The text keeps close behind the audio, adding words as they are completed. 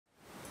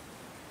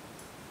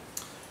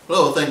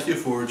Hello, thank you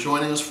for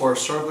joining us for our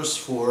service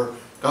for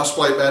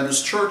Gospel Light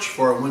Baptist Church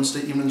for our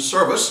Wednesday evening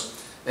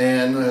service.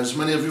 And as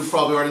many of you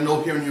probably already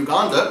know, here in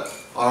Uganda,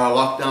 our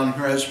lockdown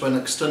here has been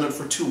extended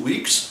for 2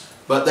 weeks,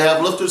 but they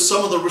have lifted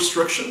some of the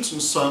restrictions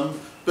and some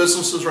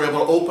businesses are able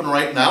to open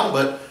right now,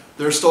 but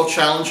there are still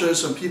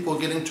challenges and people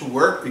getting to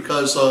work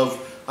because of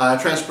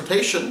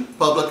transportation.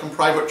 Public and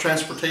private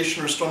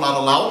transportation are still not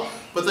allowed,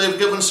 but they've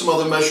given some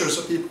other measures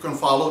that people can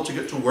follow to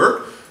get to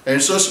work. And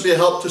it's supposed to be a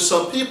help to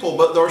some people,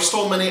 but there are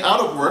still many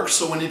out of work,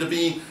 so we need to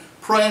be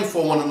praying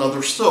for one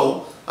another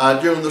still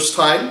during this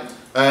time.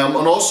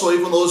 And also,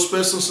 even those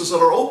businesses that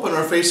are open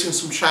are facing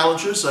some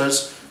challenges,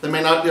 as they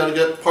may not be able to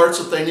get parts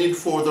that they need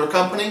for their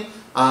company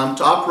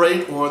to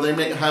operate, or they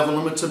may have a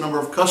limited number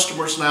of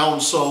customers now,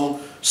 and so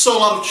still a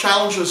lot of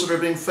challenges that are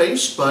being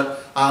faced,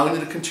 but we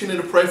need to continue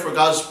to pray for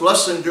God's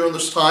blessing during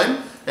this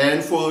time,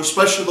 and for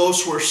especially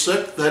those who are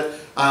sick, that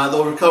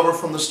they'll recover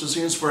from this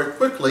disease very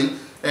quickly,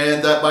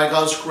 and that by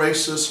God's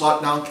grace this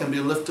lockdown can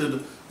be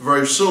lifted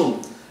very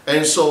soon.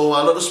 And so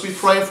let us be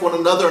praying for one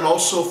another and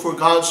also for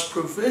God's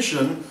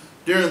provision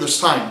during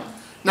this time.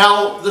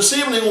 Now, this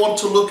evening I want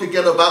to look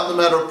again about the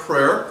matter of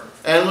prayer,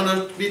 and I'm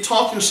going to be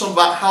talking some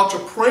about how to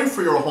pray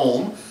for your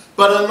home.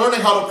 But in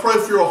learning how to pray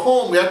for your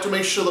home, we have to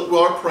make sure that we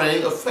are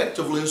praying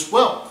effectively as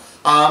well.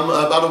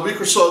 About a week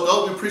or so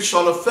ago, we preached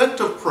on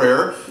effective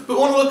prayer, but we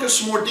want to look at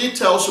some more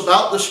details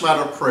about this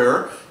matter of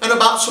prayer and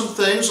about some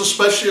things,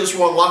 especially as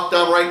we're on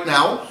lockdown right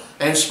now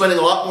and spending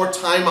a lot more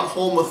time at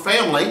home with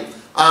family,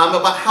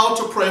 about how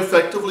to pray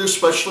effectively,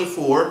 especially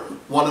for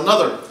one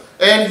another.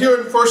 And here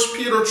in 1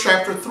 Peter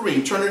chapter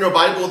 3, turn in your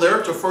Bible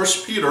there to 1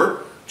 Peter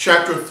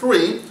chapter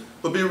 3,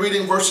 we'll be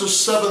reading verses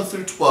 7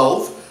 through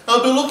 12.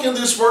 I'll be looking at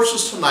these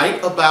verses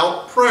tonight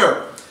about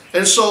prayer.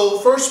 And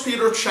so 1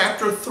 Peter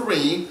chapter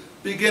 3,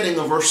 beginning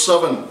of verse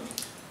 7.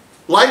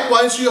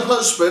 Likewise, ye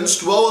husbands,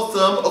 dwell with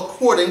them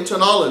according to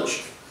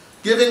knowledge,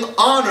 giving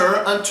honor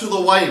unto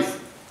the wife,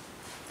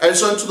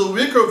 as unto the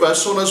weaker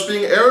vessel, and as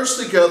being heirs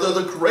together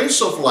the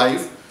grace of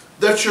life,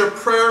 that your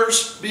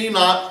prayers be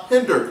not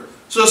hindered.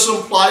 So this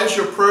implies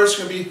your prayers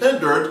can be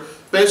hindered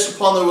based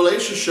upon the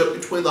relationship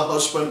between the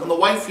husband and the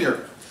wife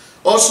here.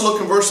 Also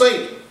look in verse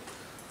 8.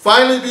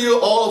 Finally be you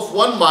all of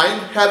one mind,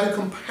 having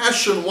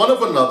compassion one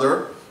of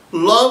another,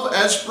 love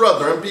as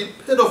brethren, be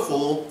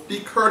pitiful, be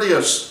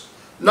courteous,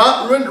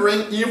 not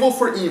rendering evil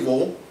for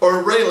evil,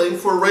 or railing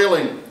for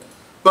railing,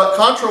 but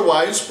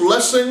contrariwise,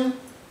 blessing,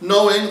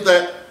 knowing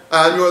that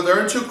you are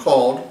thereunto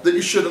called, that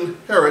you should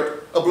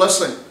inherit a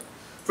blessing.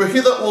 For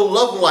he that will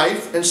love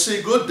life and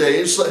see good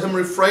days, let him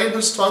refrain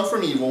his tongue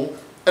from evil,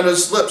 and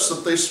his lips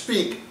that they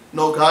speak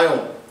no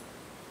guile.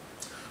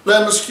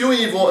 Let him eschew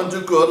evil and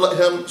do good, let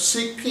him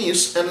seek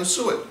peace and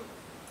ensue it.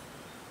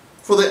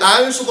 For the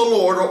eyes of the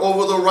Lord are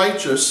over the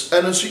righteous,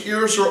 and his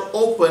ears are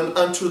open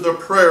unto their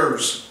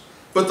prayers.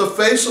 But the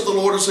face of the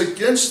Lord is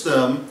against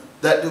them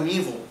that do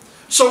evil.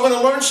 So we're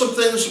going to learn some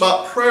things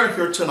about prayer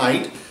here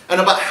tonight,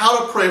 and about how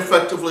to pray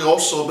effectively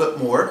also a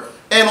bit more.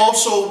 And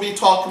also we'll be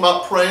talking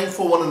about praying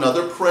for one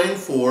another, praying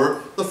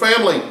for the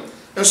family.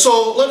 And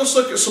so let us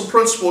look at some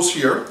principles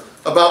here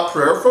about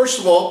prayer. First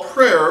of all,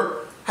 prayer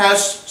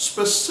has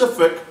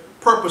specific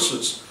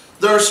purposes.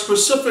 There are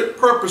specific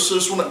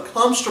purposes when it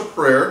comes to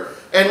prayer,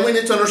 and we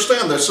need to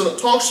understand this. And it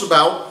talks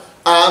about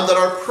that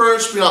our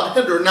prayers be not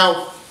hindered.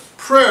 Now,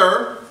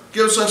 prayer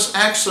gives us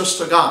access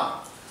to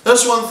God.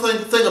 That's one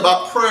thing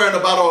about prayer and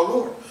about our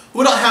Lord.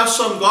 We don't have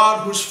some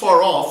God who's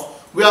far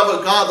off. We have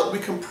a God that we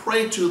can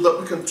pray to,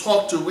 that we can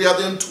talk to. We have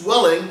the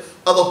indwelling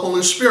of the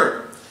Holy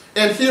Spirit.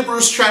 In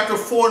Hebrews chapter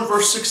 4 and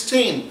verse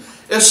 16,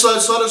 it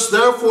says, let us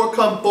therefore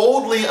come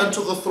boldly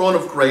unto the throne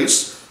of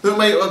grace, that we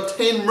may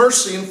obtain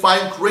mercy and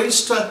find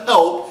grace to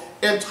help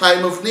in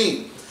time of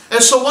need.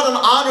 And so what an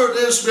honor it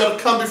is to be able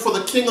to come before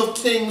the King of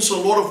Kings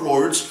and Lord of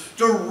Lords,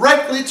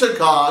 directly to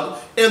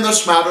God in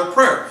this matter of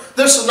prayer.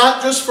 This is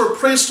not just for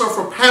priests or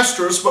for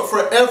pastors, but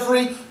for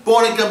every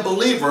born-again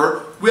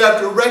believer. We have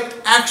direct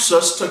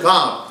access to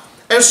God.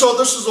 And so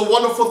this is a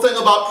wonderful thing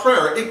about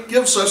prayer. It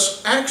gives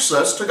us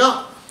access to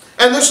God.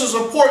 And this is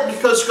important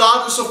because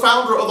God is the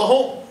founder of the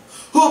home.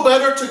 Who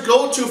better to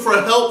go to for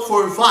help,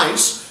 for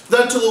advice,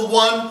 than to the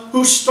one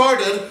who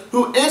started,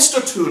 who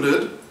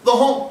instituted the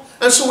home.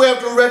 And so we have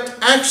direct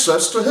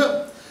access to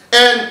Him.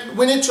 And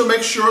we need to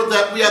make sure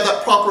that we have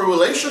that proper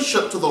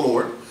relationship to the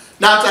Lord.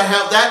 Now, to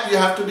have that, you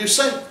have to be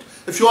saved.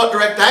 If you want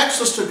direct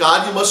access to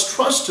God, you must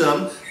trust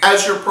Him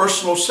as your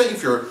personal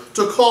Savior,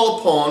 to call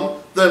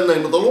upon the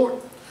name of the Lord.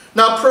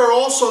 Now, prayer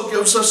also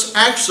gives us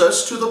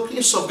access to the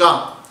peace of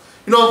God.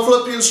 You know, in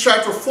Philippians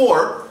chapter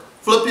 4,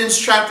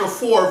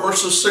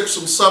 verses 6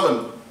 and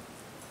 7,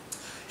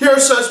 here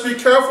it says, be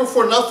careful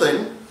for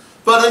nothing,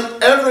 but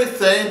in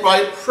everything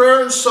by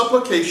prayer and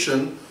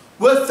supplication,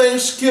 with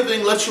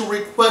thanksgiving let your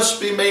requests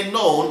be made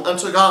known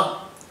unto God.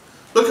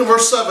 Look in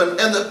verse 7,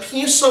 and the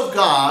peace of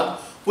God,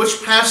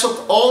 which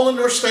passeth all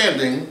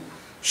understanding,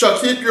 shall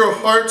keep your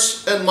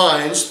hearts and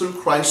minds through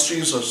Christ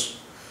Jesus.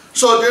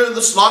 So during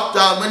this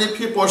lockdown, many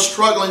people are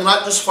struggling,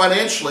 not just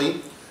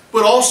financially,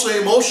 but also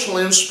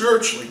emotionally and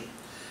spiritually.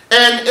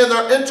 and in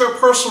their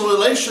interpersonal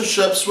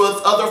relationships with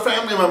other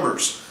family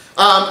members.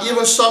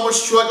 Even some are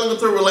struggling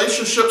with their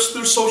relationships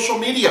through social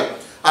media.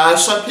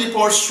 Some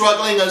people are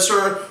struggling as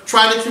they're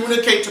trying to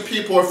communicate to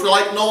people or feel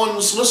like no one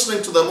is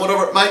listening to them,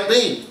 whatever it might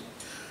be.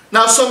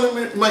 Now, some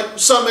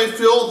may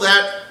feel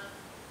that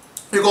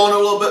you're going a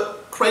little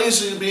bit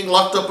crazy being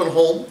locked up at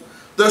home.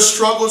 There's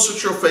struggles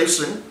that you're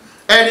facing,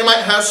 and you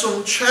might have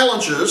some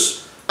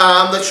challenges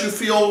that you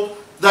feel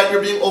that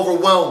you're being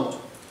overwhelmed.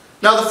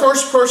 Now, the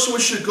first person we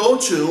should go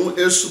to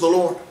is to the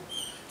Lord.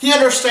 He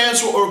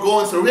understands what we're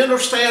going through. He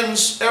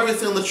understands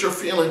everything that you're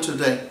feeling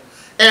today,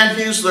 and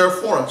He's there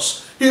for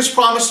us. He has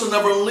promised to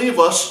never leave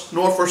us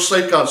nor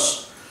forsake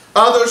us.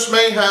 Others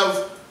may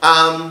have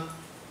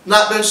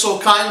not been so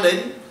kind,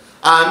 maybe.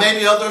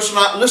 Maybe others are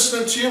not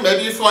listening to you.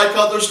 Maybe you feel like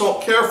others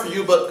don't care for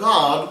you, but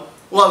God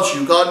loves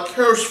you. God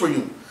cares for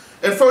you.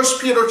 In 1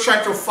 Peter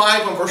chapter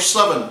 5 and verse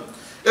 7,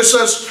 it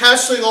says,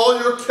 "Casting all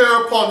your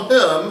care upon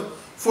Him,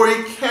 for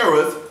He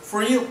careth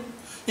for you."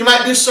 You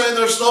might be saying,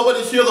 there's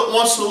nobody here that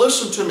wants to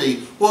listen to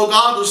me. Well,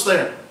 God is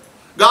there.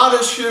 God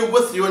is here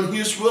with you, and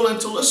He's willing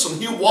to listen.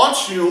 He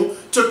wants you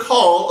to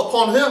call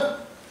upon Him.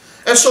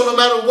 And so no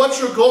matter what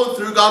you're going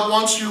through, God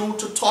wants you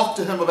to talk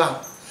to Him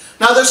about it.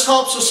 Now, this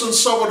helps us in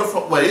several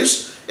different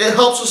ways. It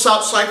helps us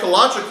out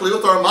psychologically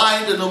with our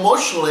mind and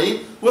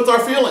emotionally with our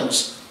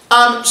feelings.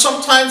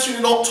 Sometimes when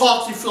you don't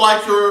talk, you feel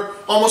like you're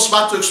almost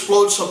about to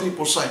explode, some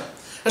people say.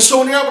 And so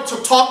when you're able to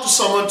talk to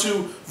someone,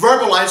 to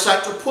verbalize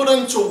that, to put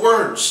into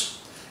words,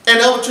 and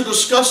able to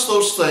discuss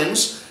those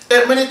things,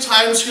 it many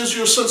times gives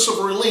you a sense of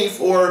relief,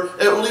 or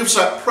it relieves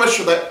that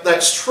pressure,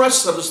 that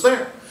stress that is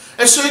there.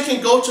 And so you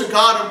can go to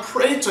God and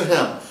pray to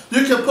Him.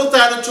 You can put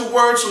that into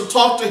words and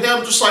talk to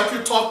Him just like you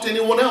talk to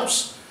anyone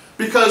else.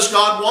 Because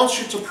God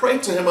wants you to pray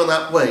to Him in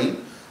that way,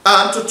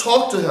 to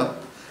talk to Him.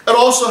 It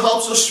also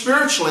helps us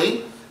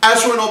spiritually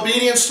as we're in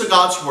obedience to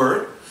God's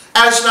Word,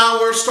 as now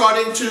we're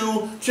starting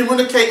to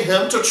communicate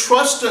Him, to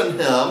trust in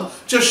Him,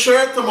 to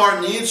share with Him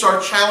our needs, our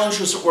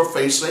challenges that we're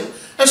facing.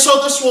 And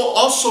so this will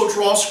also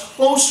draw us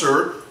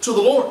closer to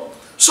the Lord.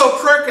 So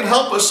prayer can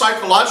help us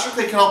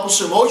psychologically, can help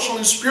us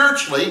emotionally,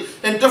 spiritually,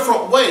 in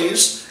different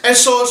ways. And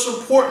so it's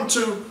important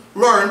to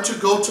learn to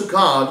go to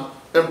God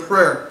in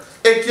prayer.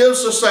 It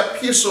gives us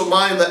that peace of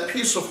mind, that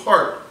peace of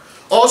heart.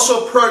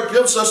 Also, prayer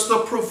gives us the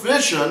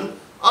provision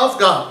of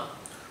God.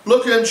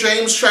 Look in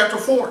James chapter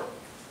 4.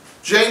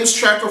 James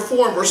chapter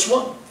 4 and verse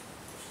 1.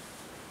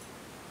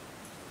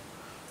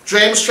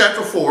 James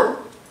chapter 4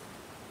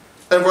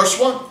 and verse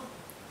 1.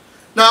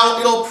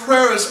 Now,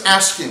 prayer is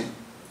asking.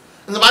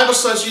 And the Bible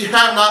says, "Ye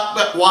have not,"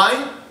 but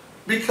why?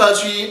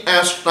 Because ye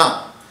ask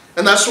not.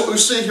 And that's what we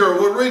see here.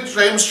 We'll read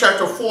James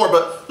chapter 4,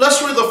 but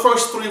let's read the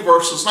first 3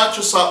 verses, not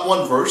just that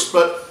one verse,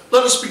 but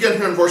let us begin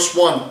here in verse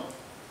 1.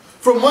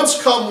 "From whence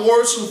come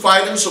wars and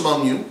fightings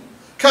among you?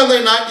 Can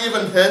they not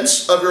even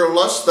hence of your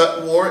lust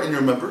that war in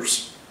your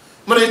members?"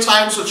 Many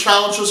times the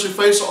challenges we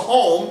face at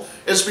home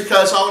is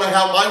because I want to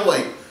have my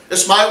way.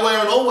 It's my way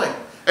or no way.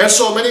 And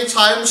so many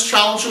times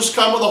challenges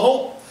come with the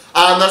home.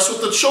 And that's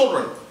with the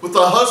children, with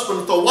the husband,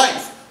 with the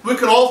wife. We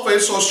can all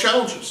face those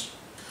challenges.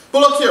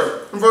 But look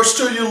here, in verse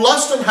 2, "You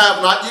lust and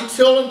have not, ye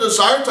kill and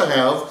desire to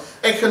have,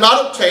 and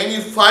cannot obtain, ye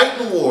fight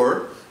and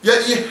war,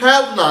 yet ye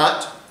have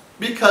not,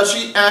 because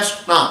ye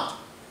ask not."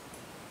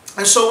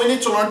 And so we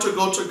need to learn to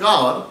go to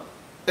God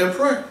in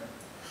prayer.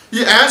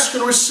 "Ye ask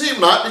and receive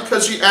not,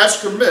 because ye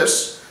ask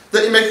amiss,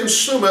 that ye may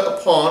consume it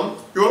upon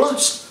your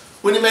lust."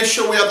 We need to make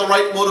sure we have the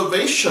right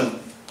motivation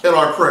in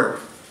our prayer.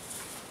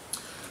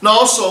 Now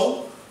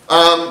also,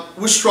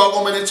 we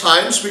struggle many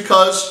times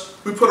because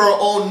we put our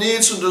own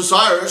needs and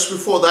desires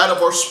before that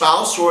of our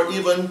spouse, or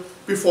even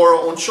before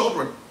our own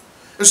children.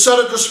 Instead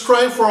of just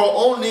praying for our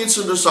own needs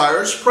and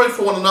desires, pray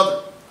for one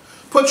another.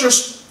 Put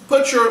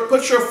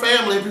your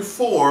family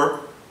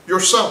before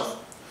yourself.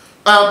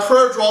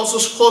 Prayer draws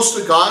us close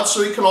to God,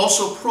 so He can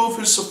also prove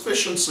His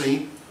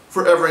sufficiency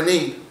for every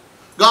need.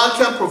 God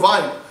can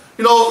provide.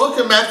 Look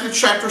at Matthew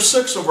chapter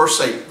 6 and verse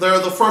 8. They're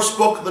the first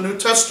book of the New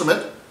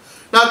Testament.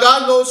 Now,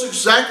 God knows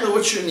exactly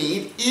what you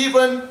need,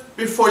 even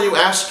before you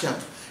ask Him.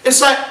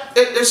 It's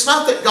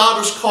not that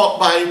God is caught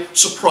by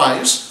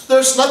surprise.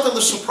 There's nothing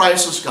that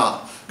surprises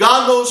God.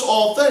 God knows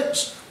all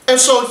things. And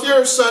so here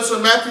it says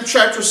in Matthew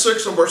chapter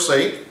 6 and verse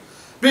 8,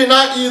 "Be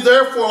not ye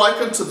therefore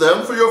like unto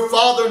them, for your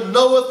Father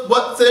knoweth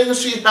what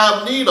things ye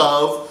have need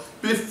of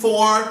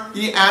before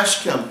ye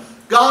ask Him."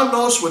 God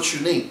knows what you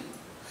need.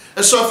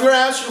 And so if you're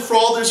asking for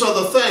all these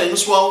other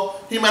things, well,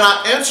 He may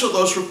not answer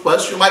those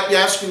requests. You might be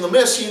asking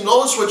amiss. He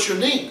knows what you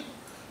need.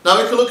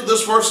 Now we can look at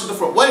this verse in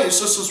different ways.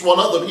 This is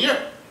one of them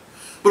here.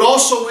 But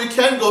also we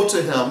can go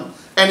to Him,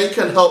 and He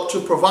can help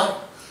to provide.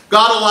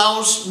 God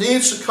allows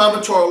needs to come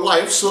into our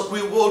life so that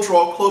we will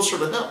draw closer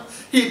to Him.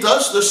 He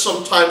does this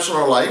sometimes in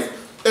our life.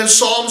 In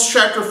Psalms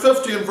chapter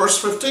 50 and verse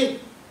 15.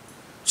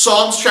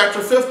 Psalms chapter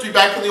 50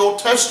 back in the Old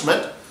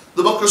Testament.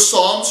 The book of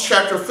Psalms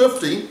chapter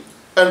 50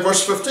 and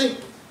verse 15.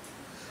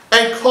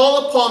 "And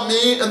call upon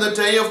me in the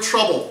day of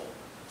trouble."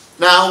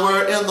 Now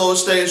we're in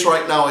those days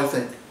right now, I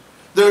think.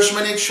 There's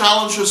many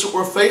challenges that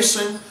we're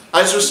facing.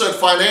 As I said,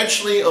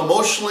 financially,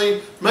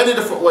 emotionally, many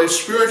different ways,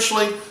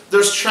 spiritually,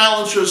 there's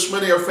challenges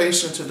many are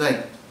facing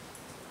today.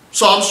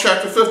 Psalms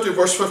chapter 50,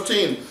 verse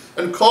 15.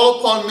 And call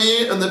upon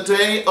me in the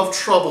day of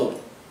trouble.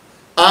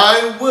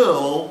 I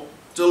will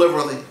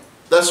deliver thee.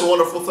 That's a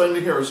wonderful thing to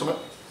hear, isn't it?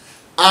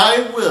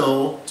 I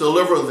will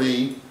deliver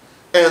thee,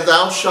 and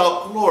thou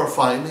shalt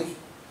glorify me.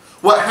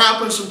 What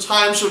happens in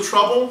times of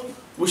trouble?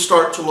 We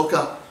start to look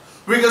up.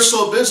 We get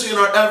so busy in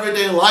our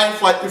everyday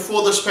life, like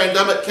before this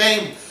pandemic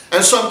came,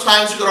 and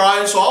sometimes we get our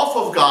eyes off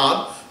of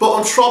God, but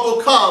when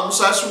trouble comes,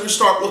 that's when we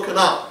start looking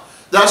up.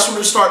 That's when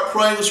we start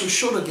praying as we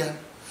should again.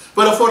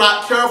 But if we're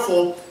not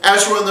careful,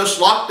 as we're in this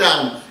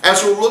lockdown,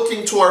 as we're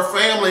looking to our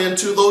family and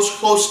to those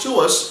close to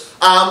us,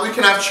 we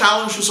can have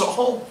challenges at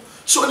home.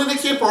 So we need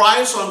to keep our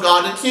eyes on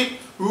God and keep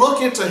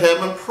looking to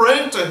Him and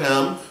praying to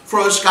Him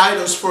for His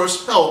guidance, for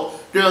His help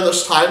during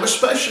this time,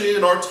 especially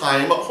in our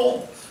time at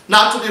home.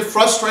 Not to be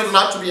frustrated,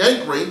 not to be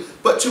angry,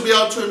 but to be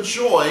able to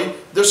enjoy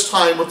this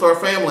time with our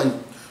family.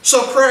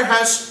 So prayer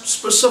has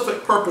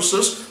specific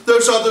purposes.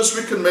 There's others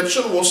we can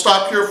mention. We'll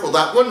stop here for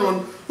that one.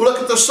 We'll look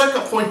at the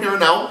second point here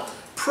now.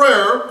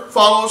 Prayer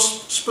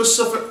follows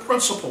specific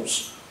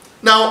principles.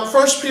 Now,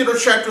 1 Peter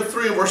chapter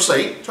 3, verse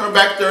 8. Turn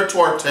back there to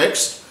our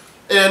text.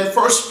 In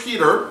 1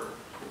 Peter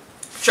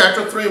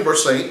chapter 3,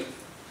 verse 8.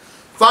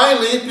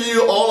 Finally, be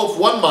you all of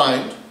one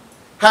mind,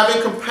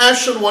 having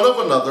compassion one of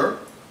another,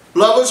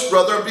 love his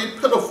brother, and be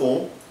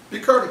pitiful, be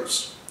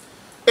courteous.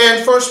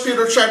 In 1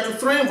 Peter chapter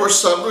 3 and verse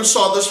 7, we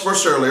saw this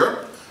verse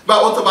earlier,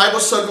 about what the Bible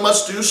said we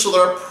must do so that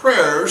our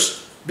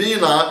prayers be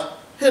not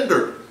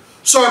hindered.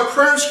 So our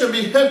prayers can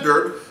be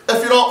hindered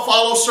if you don't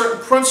follow certain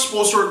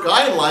principles or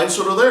guidelines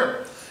that are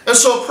there. And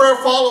so prayer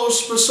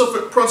follows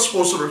specific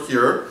principles that are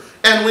here,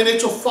 and we need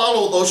to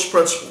follow those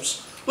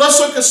principles. Let's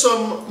look at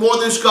some more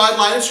of these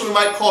guidelines we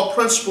might call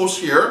principles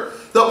here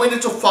that we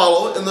need to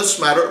follow in this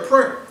matter of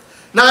prayer.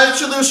 Now,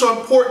 each of these are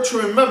important to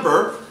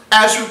remember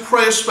as we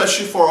pray,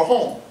 especially for our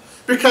home.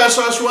 Because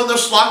as we're in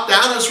this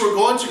lockdown, as we're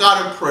going to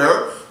God in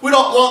prayer, we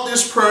don't want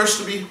these prayers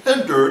to be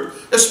hindered,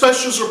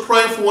 especially as we're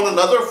praying for one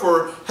another,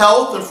 for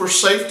health and for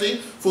safety,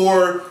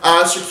 for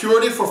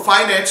security, for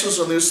finances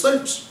and these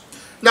things.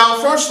 Now,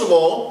 first of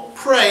all,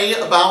 pray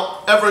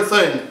about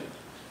everything.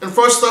 In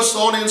 1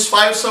 Thessalonians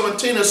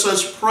 5:17, it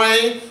says,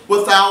 pray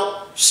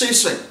without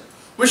ceasing.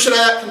 We should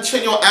have that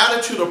continual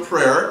attitude of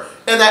prayer,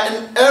 and that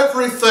in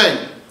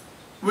everything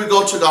we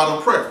go to God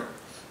in prayer.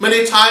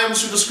 Many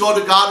times we just go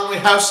to God when we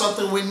have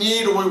something we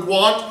need or we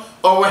want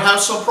or we have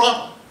some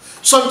problem.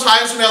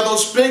 Sometimes we have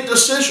those big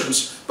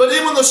decisions, but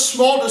even the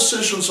small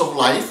decisions of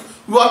life,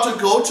 we ought to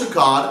go to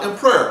God in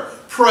prayer.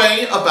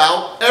 Pray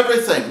about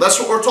everything. That's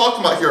what we're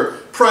talking about here.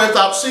 Pray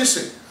without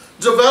ceasing.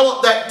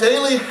 Develop that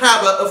daily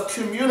habit of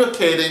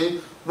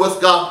communicating with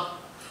God.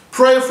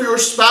 Pray for your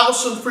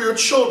spouse and for your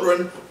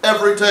children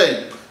every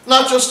day.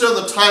 Not just during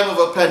the time of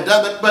a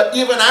pandemic, but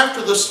even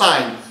after this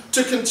time,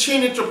 to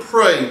continue to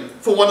pray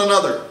for one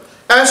another.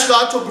 Ask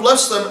God to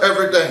bless them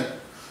every day.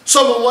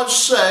 Someone once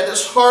said,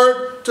 it's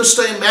hard to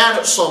stay mad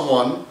at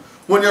someone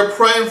when you're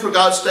praying for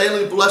God's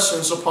daily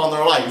blessings upon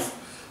their life.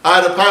 I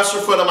had a pastor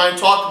friend of mine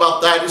talk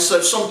about that. He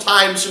said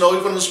sometimes,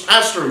 even as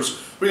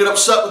pastors, we get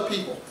upset with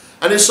people.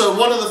 And he said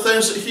one of the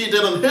things that he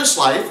did in his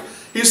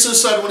life, he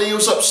said when he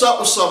was upset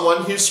with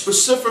someone, he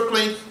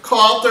specifically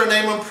called out their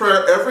name in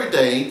prayer every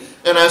day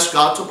and asked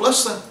God to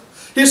bless them.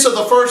 He said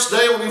the first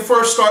day when you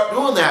first start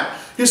doing that,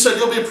 he said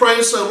you'll be praying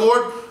and say,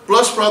 Lord,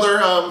 bless brother,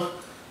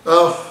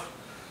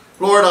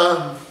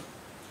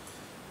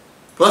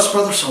 bless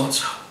brother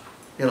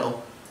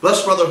so-and-so,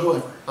 bless brother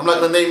whoever. I'm not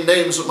going to name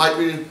names. It might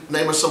be the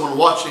name of someone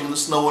watching.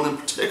 There's no one in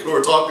particular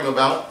we're talking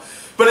about.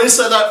 But he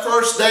said that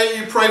first day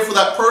you pray for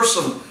that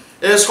person,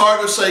 it's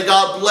hard to say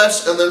God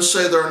bless and then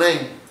say their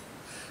name.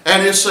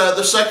 And he said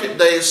the second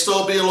day it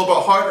still be a little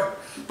bit harder.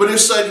 But he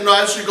said,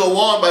 as you go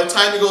on, by the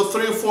time you go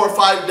 3 or 4 or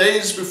 5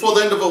 days, before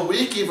the end of a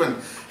week even,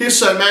 he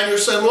said, man, you're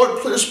saying, Lord,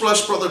 please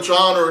bless Brother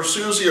John or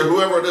Susie or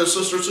whoever it is,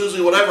 Sister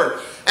Susie,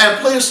 whatever. And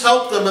please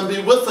help them and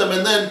be with them.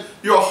 And then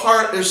your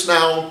heart is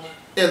now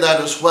in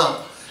that as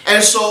well.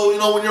 And so,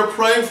 when you're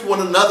praying for one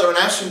another and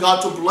asking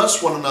God to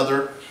bless one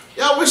another,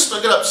 yeah, we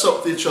still get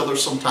upset with each other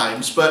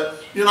sometimes,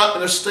 but you're not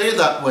going to stay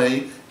that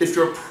way if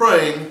you're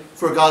praying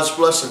for God's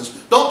blessings.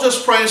 Don't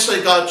just pray and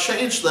say, God,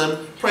 change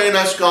them. Pray and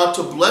ask God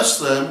to bless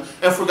them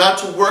and for God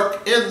to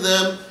work in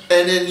them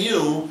and in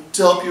you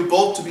to help you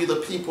both to be the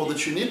people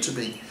that you need to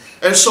be.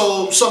 And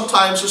so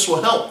sometimes this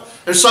will help.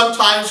 And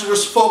sometimes you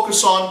just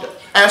focus on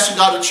asking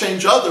God to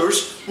change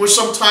others, where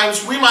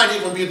sometimes we might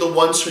even be the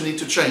ones who need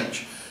to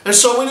change. And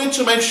so we need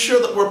to make sure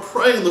that we're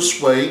praying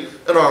this way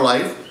in our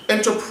life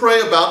and to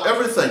pray about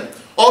everything.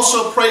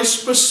 Also pray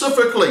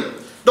specifically.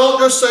 Don't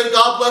just say,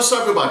 God bless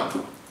everybody.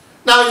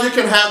 Now you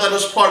can have that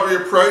as part of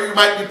your prayer. You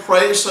might be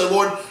praying and say,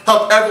 Lord,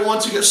 help everyone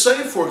to get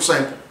saved, for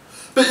example.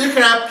 But you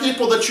can have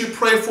people that you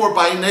pray for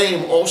by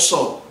name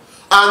also.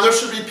 And there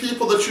should be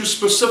people that you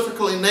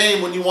specifically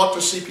name when you want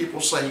to see people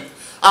saved.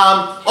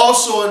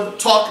 Also in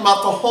talking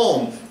about the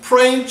home,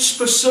 praying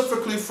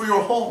specifically for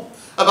your home.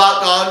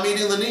 about God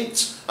meeting the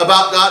needs,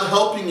 about God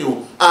helping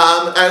you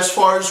as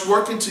far as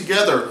working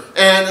together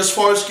and as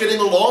far as getting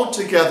along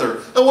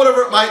together. And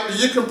whatever it might be,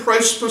 you can pray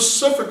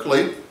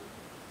specifically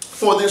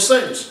for these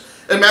things.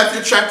 In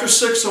Matthew chapter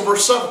 6 and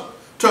verse 7,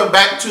 turn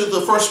back to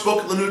the first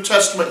book of the New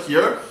Testament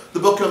here, the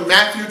book of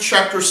Matthew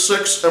chapter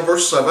 6 and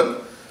verse 7.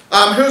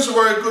 Here's a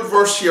very good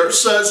verse here. It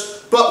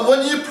says, "But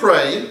when you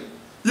pray,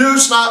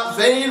 use not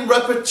vain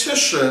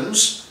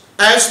repetitions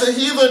as the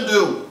heathen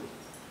do,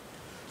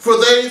 for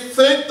they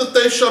think that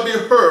they shall be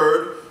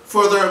heard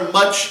for their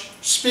much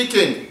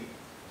speaking."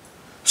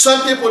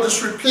 Some people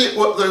just repeat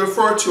what they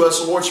refer to as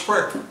the Lord's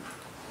Prayer.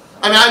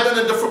 I mean, I've been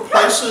in different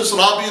places,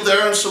 and I'll be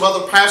there, and some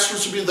other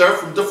pastors will be there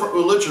from different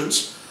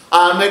religions.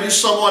 Maybe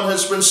someone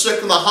has been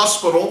sick in the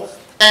hospital,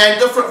 and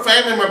different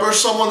family members,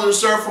 someone that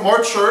is there from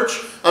our church,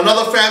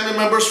 another family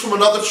members from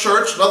another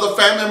church, another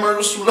family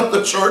members from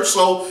another church.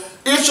 So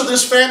each of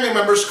these family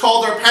members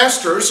call their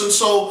pastors, and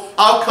so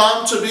I'll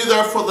come to be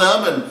there for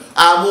them,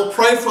 and we'll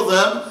pray for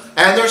them.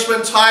 And there's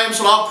been times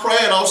that I'll pray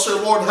and I'll say,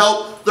 "Lord,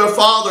 help their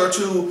father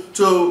to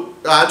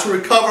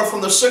recover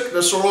from the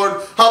sickness," or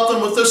 "Lord, help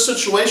them with this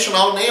situation."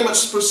 I'll name it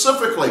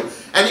specifically.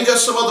 And you get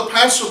some other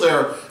pastor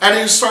there, and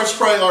he starts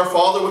praying, "Our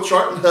Father which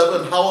art in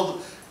heaven,"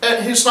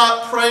 and he's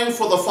not praying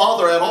for the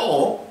Father at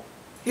all.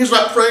 He's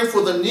not praying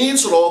for the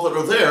needs at all that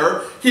are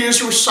there. He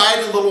is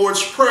reciting the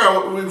Lord's Prayer,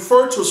 what we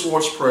refer to as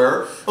Lord's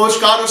Prayer, in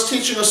which God is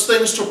teaching us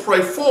things to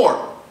pray for.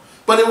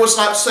 But it was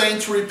not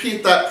saying to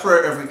repeat that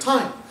prayer every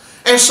time.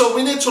 And so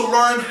we need to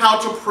learn how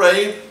to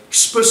pray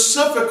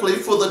specifically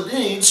for the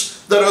needs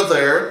that are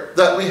there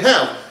that we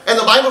have. And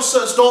the Bible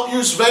says, don't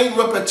use vain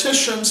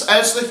repetitions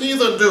as the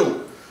heathen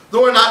do.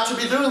 We're not to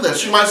be doing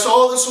this. You might say,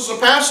 "Oh, this is a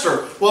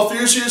pastor." Well, if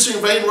he's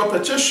using vain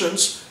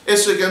repetitions,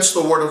 it's against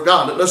the Word of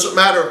God. It doesn't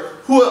matter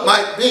who it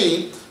might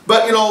be.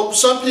 But,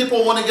 some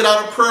people want to get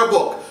out a prayer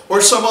book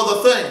or some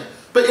other thing.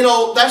 But,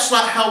 that's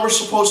not how we're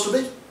supposed to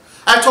be.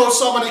 I told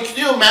somebody, can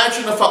you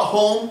imagine if at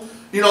home,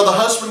 the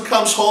husband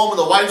comes home and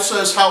the wife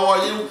says, "How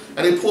are you?"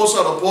 And he pulls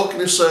out a book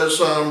and he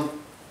says,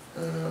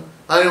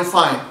 "I am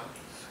fine."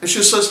 And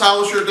she says,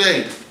 "How was your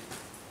day?"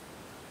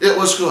 "It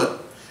was good."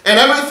 And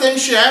everything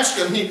she asks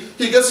him,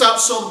 he gets out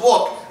some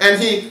book,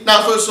 and now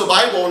if it's the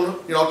Bible,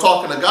 and,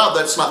 talking to God,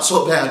 that's not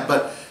so bad,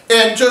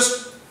 and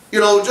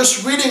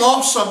just reading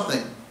off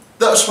something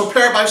that was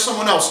prepared by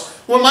someone else.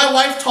 When my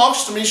wife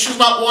talks to me, she's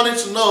not wanting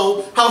to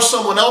know how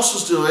someone else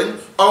is doing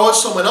or what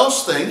someone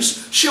else thinks.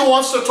 She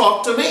wants to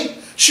talk to me.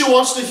 She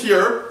wants to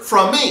hear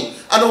from me.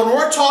 And when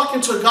we're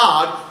talking to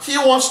God, He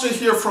wants to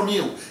hear from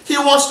you. He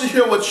wants to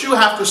hear what you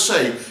have to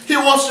say. He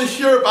wants to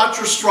hear about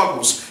your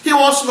struggles. He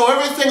wants to know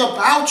everything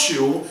about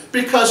you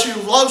because He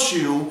loves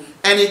you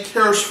and He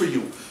cares for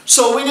you.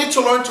 So we need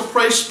to learn to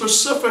pray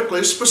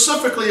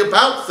specifically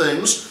about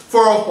things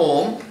for our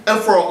home and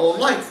for our own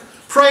life.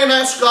 Pray and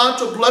ask God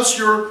to bless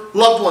your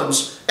loved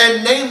ones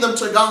and name them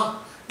to God.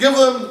 Give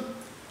them,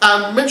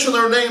 mention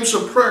their names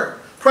in prayer.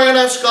 Pray and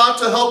ask God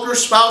to help your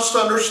spouse to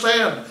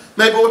understand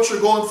maybe what you're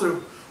going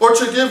through, or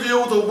to give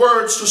you the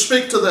words to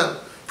speak to them.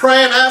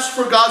 Pray and ask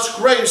for God's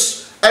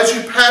grace as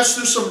you pass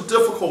through some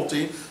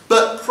difficulty,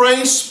 but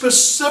pray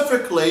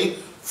specifically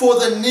for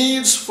the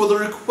needs, for the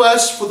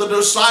requests, for the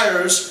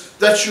desires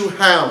that you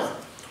have.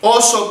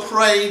 Also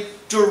pray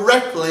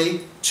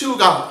directly to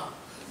God.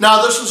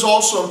 Now this is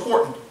also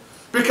important,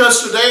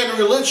 because today in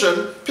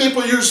religion,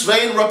 people use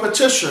vain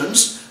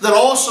repetitions, then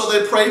also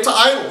they pray to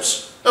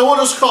idols. And we'll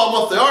just call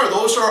them what they are.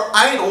 Those are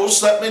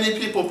idols that many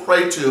people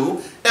pray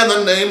to in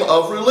the name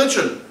of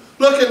religion.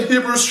 Look in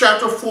Hebrews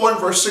chapter 4 and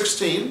verse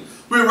 16.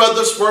 We read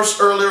this verse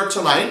earlier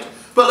tonight,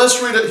 but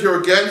let's read it here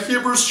again.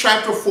 Hebrews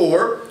chapter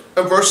 4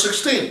 and verse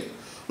 16.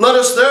 "Let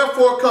us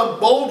therefore come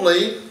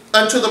boldly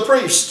unto the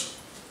priest."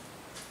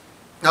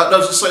 Now it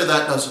doesn't say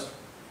that, does it?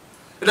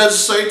 It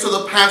doesn't say to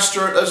the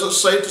pastor, it doesn't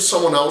say to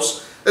someone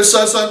else. It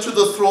says unto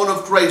the throne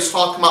of grace,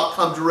 talking about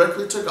come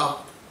directly to God,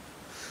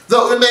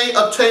 that we may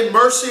obtain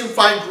mercy and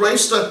find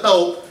grace to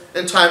help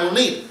in time of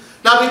need.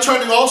 Now I'll be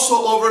turning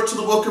also over to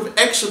the book of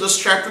Exodus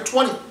chapter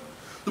 20.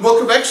 The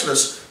book of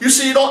Exodus. You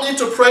see, you don't need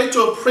to pray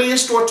to a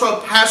priest or to a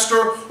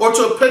pastor or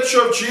to a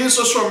picture of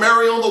Jesus or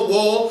Mary on the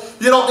wall.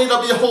 You don't need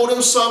to be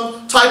holding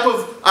some type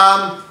of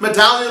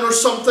medallion or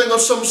something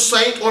of some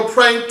saint, or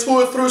praying to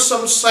or through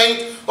some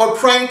saint, or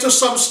praying to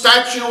some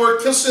statue, or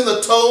kissing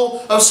the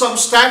toe of some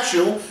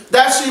statue.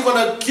 That's even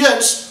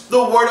against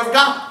the Word of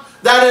God.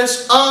 That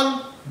is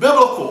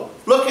unbiblical.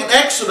 Look in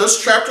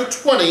Exodus chapter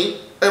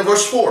 20 and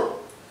verse 4.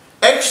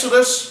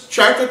 Exodus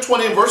chapter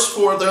 20 and verse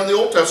 4 there in the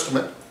Old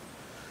Testament.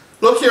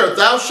 Look here.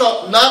 "Thou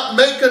shalt not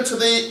make unto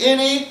thee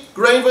any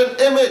graven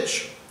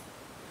image,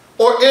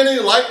 or any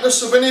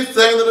likeness of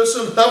anything that is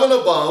in heaven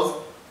above,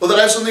 or that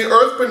is in the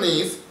earth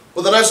beneath,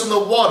 or that is in the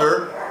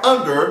water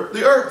under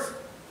the earth."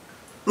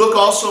 Look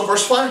also in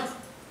verse 5.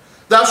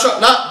 "Thou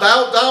shalt not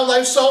bow down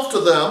thyself to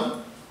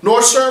them,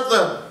 nor serve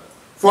them.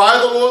 For I,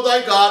 the Lord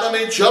thy God, am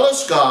a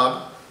jealous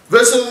God,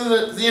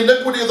 visiting the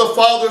iniquity of the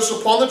fathers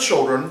upon the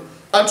children,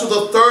 unto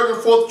the third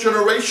and fourth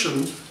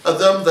generation of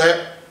them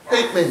that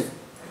hate me."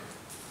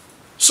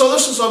 So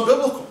this is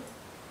unbiblical.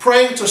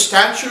 praying to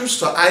statues,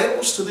 to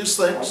idols, to these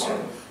things.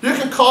 You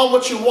can call them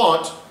what you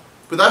want,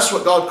 but that's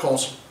what God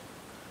calls them.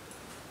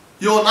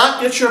 You will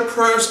not get your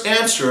prayers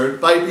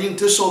answered by being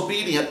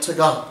disobedient to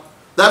God.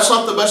 That's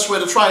not the best way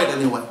to try it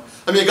anyway.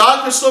 I mean,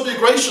 God can still be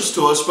gracious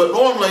to us, but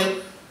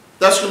normally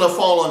that's going to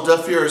fall on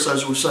deaf ears,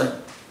 as we say.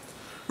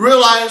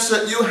 Realize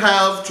that you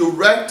have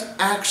direct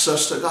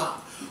access to God.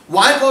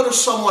 Why go to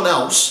someone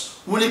else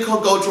when you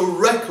can go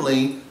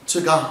directly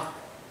to God?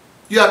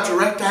 You have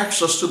direct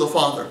access to the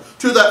Father,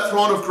 to that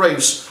throne of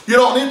grace. You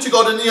don't need to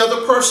go to any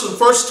other person.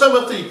 1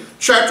 Timothy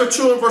chapter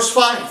 2 and verse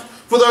 5.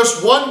 For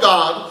there's one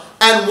God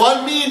and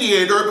one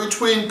mediator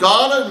between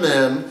God and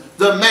men,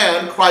 the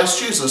man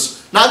Christ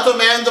Jesus. Not the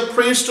man, the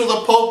priest, or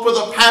the pope, or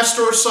the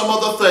pastor, or some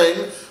other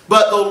thing,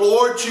 but the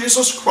Lord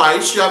Jesus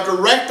Christ. You have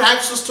direct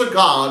access to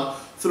God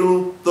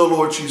through the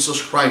Lord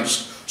Jesus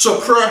Christ. So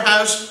prayer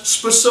has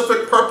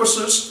specific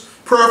purposes.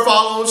 Prayer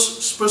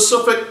follows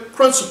specific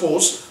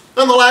principles.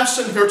 And the last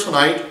thing here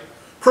tonight,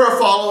 prayer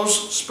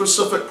follows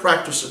specific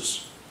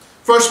practices.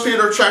 1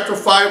 Peter chapter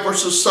 5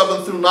 verses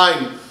 7 through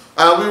 9.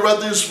 We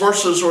read these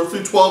verses, or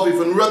through 12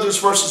 even. We read these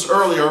verses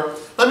earlier.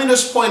 Let me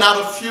just point out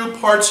a few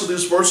parts of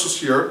these verses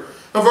here.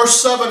 In verse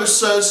 7 it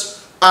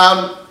says,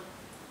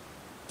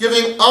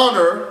 giving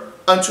honor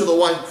unto the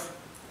wife.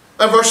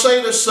 In verse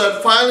 8 it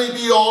said, finally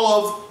be all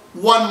of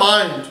one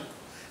mind,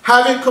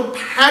 having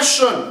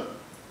compassion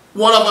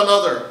one of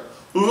another.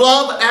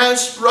 Love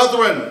as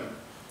brethren.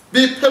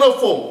 Be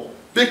pitiful.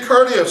 Be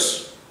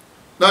courteous.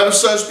 Now it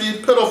says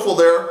be pitiful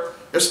there.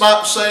 It's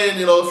not saying,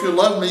 you know, if you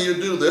love me, you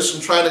do this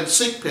and try to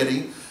seek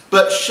pity,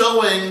 but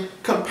showing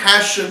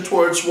compassion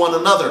towards one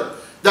another.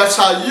 That's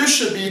how you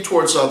should be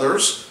towards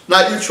others,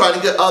 not you trying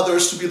to get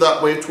others to be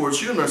that way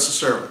towards you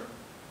necessarily.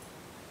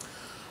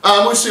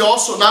 We see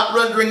also not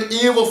rendering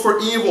evil for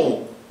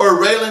evil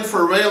or railing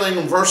for railing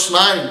in verse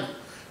 9.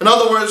 In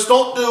other words,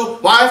 don't do,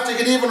 well, I have to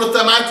get even with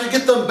them, I have to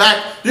get them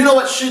back. Do you know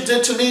what she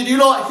did to me? Do you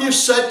know what he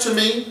said to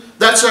me?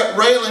 That's that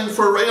railing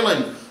for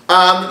railing.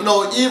 You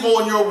know, evil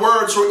in your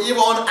words or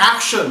evil in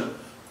action,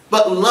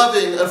 but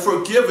loving and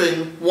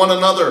forgiving one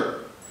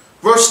another.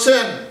 Verse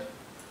 10,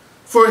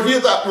 for he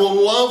that will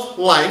love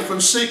life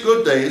and seek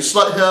good days,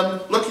 let him,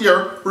 look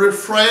here,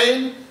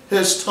 refrain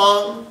his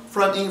tongue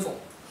from evil.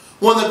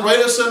 One of the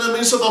greatest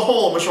enemies of the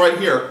home is right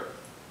here,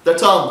 the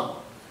tongue.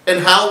 And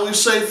how we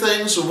say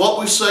things and what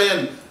we say,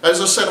 and as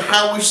I said,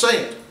 how we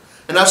say it.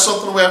 And that's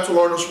something we have to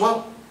learn as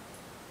well.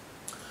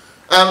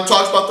 It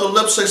talks about the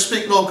lips, they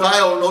speak no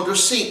guile or no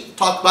deceit.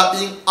 Talk about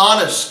being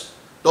honest.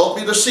 Don't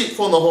be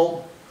deceitful in the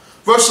home.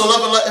 Verse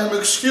 11, let him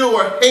eschew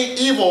or hate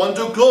evil and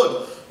do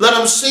good. Let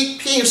him seek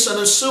peace and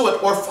ensue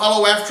it or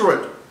follow after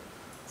it.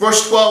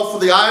 Verse 12, for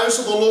the eyes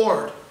of the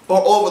Lord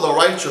are over the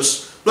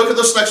righteous. Look at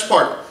this next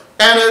part.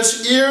 And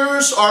his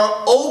ears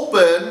are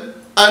open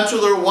unto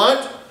their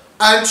what?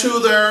 Unto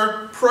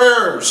their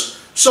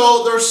prayers.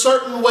 So there are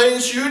certain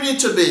ways you need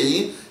to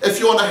be if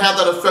you want to have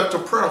that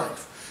effective prayer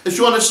life. If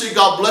you want to see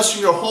God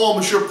blessing your home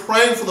as you're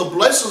praying for the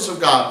blessings of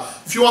God,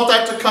 if you want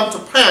that to come to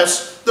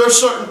pass, there are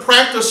certain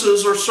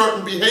practices or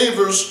certain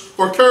behaviors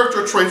or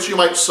character traits, you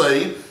might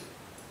say,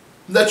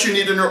 that you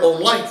need in your own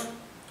life.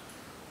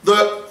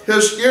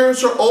 His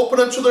ears are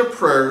open unto their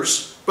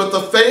prayers, but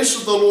the face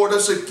of the Lord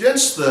is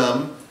against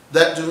them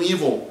that do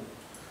evil.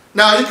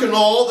 Now you can know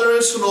all there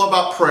is to know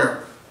about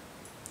prayer.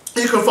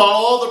 You can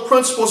follow all the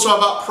principles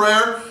about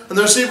prayer, and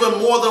there's even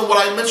more than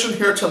what I mentioned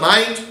here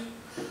tonight.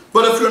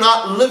 But if you're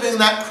not living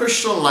that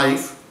Christian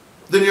life,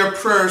 then your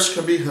prayers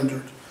can be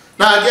hindered.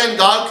 Now again,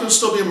 God can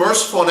still be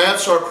merciful and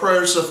answer our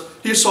prayers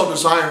if He so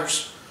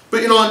desires.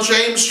 But you know, in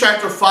James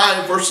chapter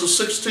 5 verses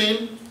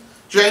 16,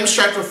 James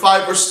chapter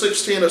 5 verse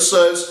 16, it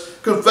says,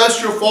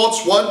 confess your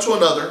faults one to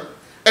another,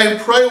 and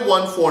pray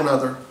one for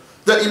another,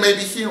 that ye may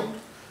be healed.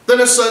 Then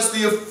it says,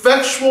 the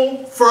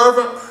effectual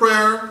fervent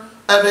prayer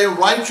of a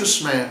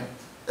righteous man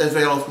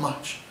availeth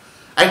much.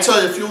 I tell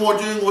you, if you are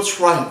doing what's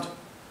right,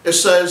 it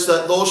says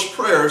that those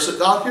prayers, that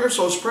God hears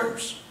those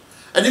prayers.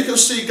 And you can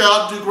see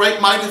God do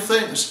great mighty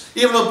things,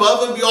 even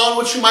above and beyond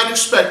what you might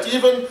expect,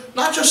 even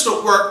not just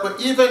at work,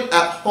 but even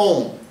at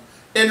home,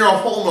 in your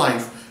home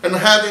life, and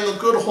having a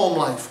good home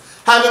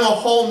life, having a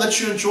home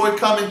that you enjoy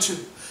coming to,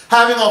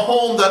 having a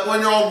home that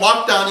when you're on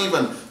lockdown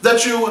even,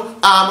 that you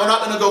are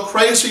not going to go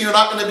crazy, you're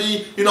not going to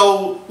be, you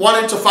know,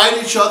 wanting to fight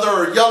each other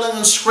or yelling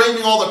and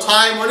screaming all the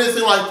time or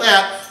anything like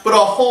that, but a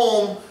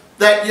home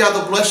that you have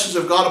the blessings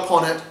of God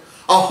upon it.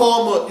 A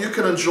home that you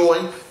can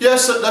enjoy.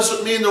 Yes, that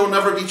doesn't mean there will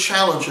never be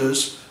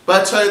challenges,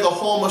 but I tell you, the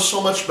home is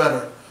so much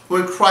better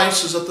when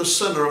Christ is at the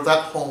center of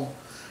that home.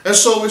 And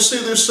so we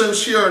see these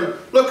things here. And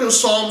look in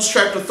Psalms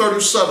chapter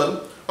 37,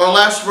 our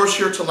last verse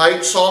here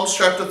tonight, Psalms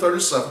chapter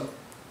 37.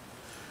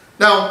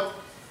 Now,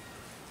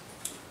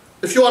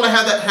 if you want to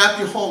have that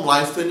happy home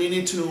life, then you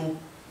need to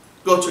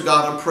go to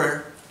God in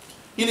prayer.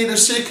 You need to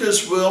seek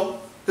His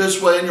will,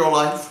 His way in your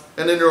life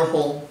and in your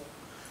home.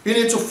 You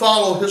need to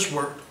follow His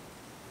word.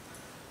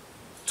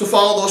 To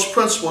follow those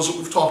principles that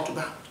we've talked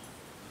about.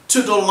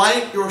 To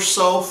delight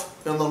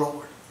yourself in the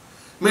Lord.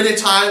 Many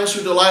times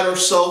we delight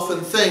ourselves in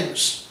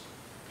things,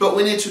 but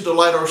we need to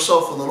delight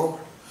ourselves in the Lord.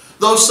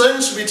 those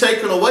things can be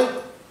taken away.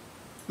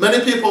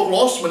 Many people have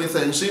lost many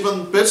things,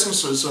 even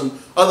businesses and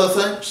other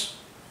things.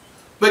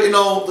 But you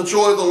know, the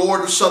joy of the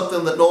Lord is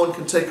something that no one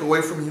can take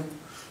away from you.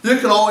 You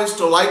can always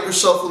delight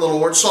yourself in the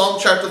Lord.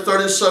 Psalms chapter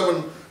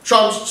 37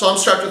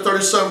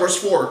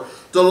 verse 4.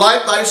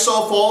 Delight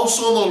thyself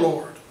also in the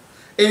Lord,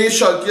 and he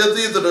shall give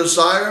thee the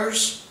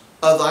desires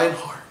of thine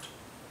heart.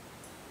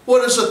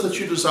 What is it that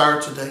you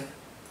desire today?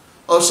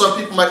 Oh, some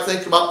people might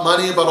think about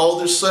money, about all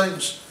these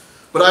things.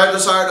 But I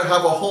desire to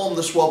have a home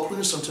that's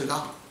well-pleasing to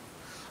God.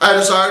 I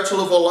desire to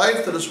live a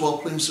life that is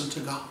well-pleasing to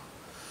God.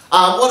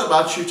 What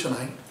about you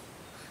tonight?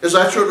 Is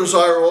that your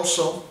desire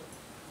also?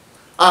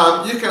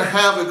 You can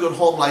have a good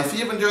home life,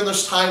 even during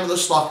this time of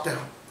this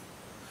lockdown.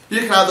 You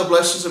can have the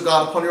blessings of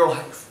God upon your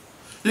life.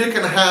 You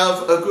can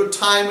have a good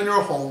time in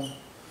your home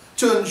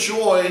to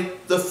enjoy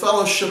the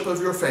fellowship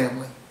of your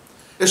family,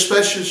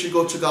 especially as you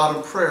go to God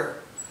in prayer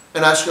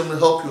and ask Him to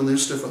help you in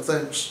these different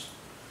things.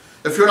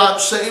 If you're not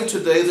saved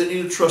today, then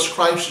you need to trust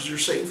Christ as your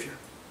Savior.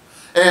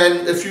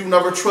 And if you've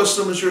never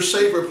trusted Him as your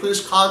Savior,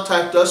 please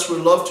contact us.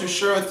 We'd love to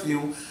share with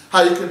you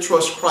how you can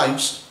trust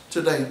Christ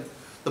today.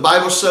 The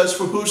Bible says,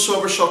 for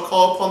whosoever shall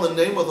call upon the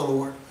name of the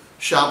Lord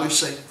shall be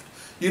saved.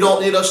 You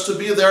don't need us to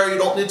be there. You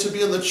don't need to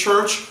be in the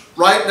church.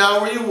 Right now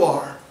where you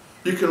are,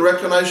 you can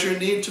recognize your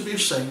need to be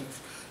saved.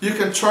 You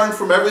can turn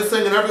from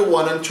everything and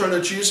everyone and turn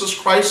to Jesus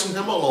Christ and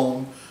Him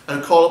alone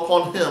and call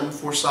upon Him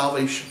for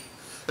salvation.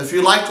 If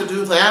you'd like to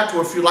do that,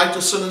 or if you'd like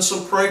to send in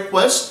some prayer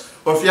requests,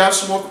 or if you have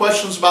some more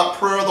questions about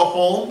prayer of the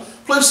home,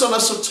 please send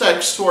us a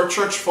text to our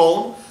church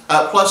phone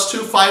at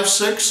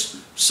 +256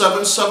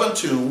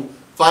 772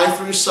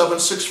 537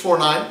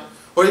 649.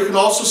 Or you can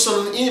also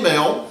send an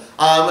email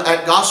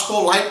at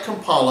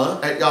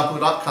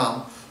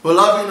gospellightkampala@yahoo.com. We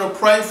love you and we're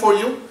praying for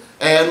you.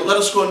 And let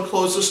us go and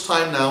close this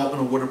time now in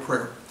a word of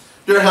prayer.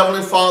 Dear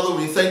Heavenly Father,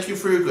 we thank you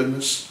for your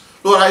goodness.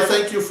 Lord, I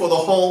thank you for the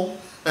home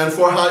and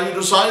for how you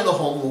designed the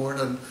home, Lord.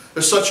 And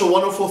it's such a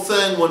wonderful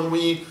thing when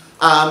we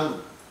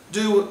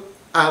do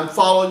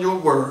follow your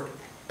word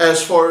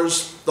as far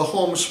as the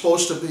home is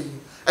supposed to be.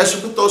 As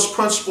we put those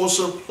principles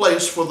in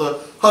place for the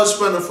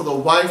husband and for the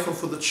wife and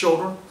for the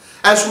children.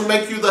 As we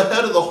make you the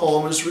head of the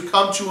home, as we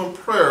come to you in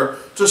prayer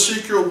to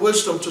seek your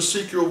wisdom, to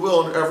seek your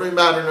will in every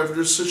matter and every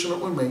decision that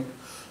we make.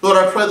 Lord,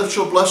 I pray that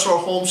you'll bless our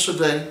homes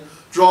today.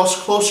 Draw us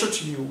closer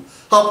to you.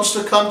 Help us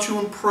to come to you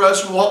in prayer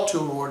as we walk to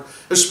you, Lord.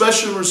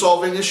 Especially in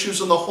resolving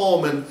issues in the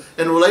home and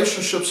in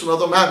relationships and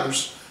other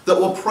matters. That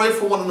we'll pray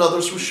for one another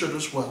as we should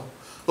as well.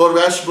 Lord,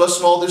 we ask you to bless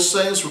in all these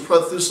things. We pray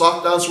that these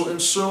lockdowns will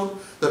end soon.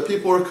 That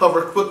people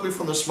recover quickly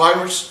from this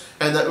virus.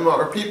 And that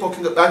our people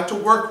can get back to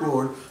work,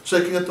 Lord. So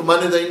they can get the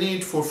money they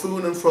need for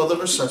food and for other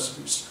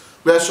necessities.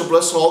 We ask you to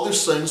bless in all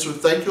these things. We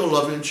thank you and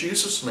love you in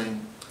Jesus'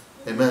 name.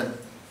 Amen.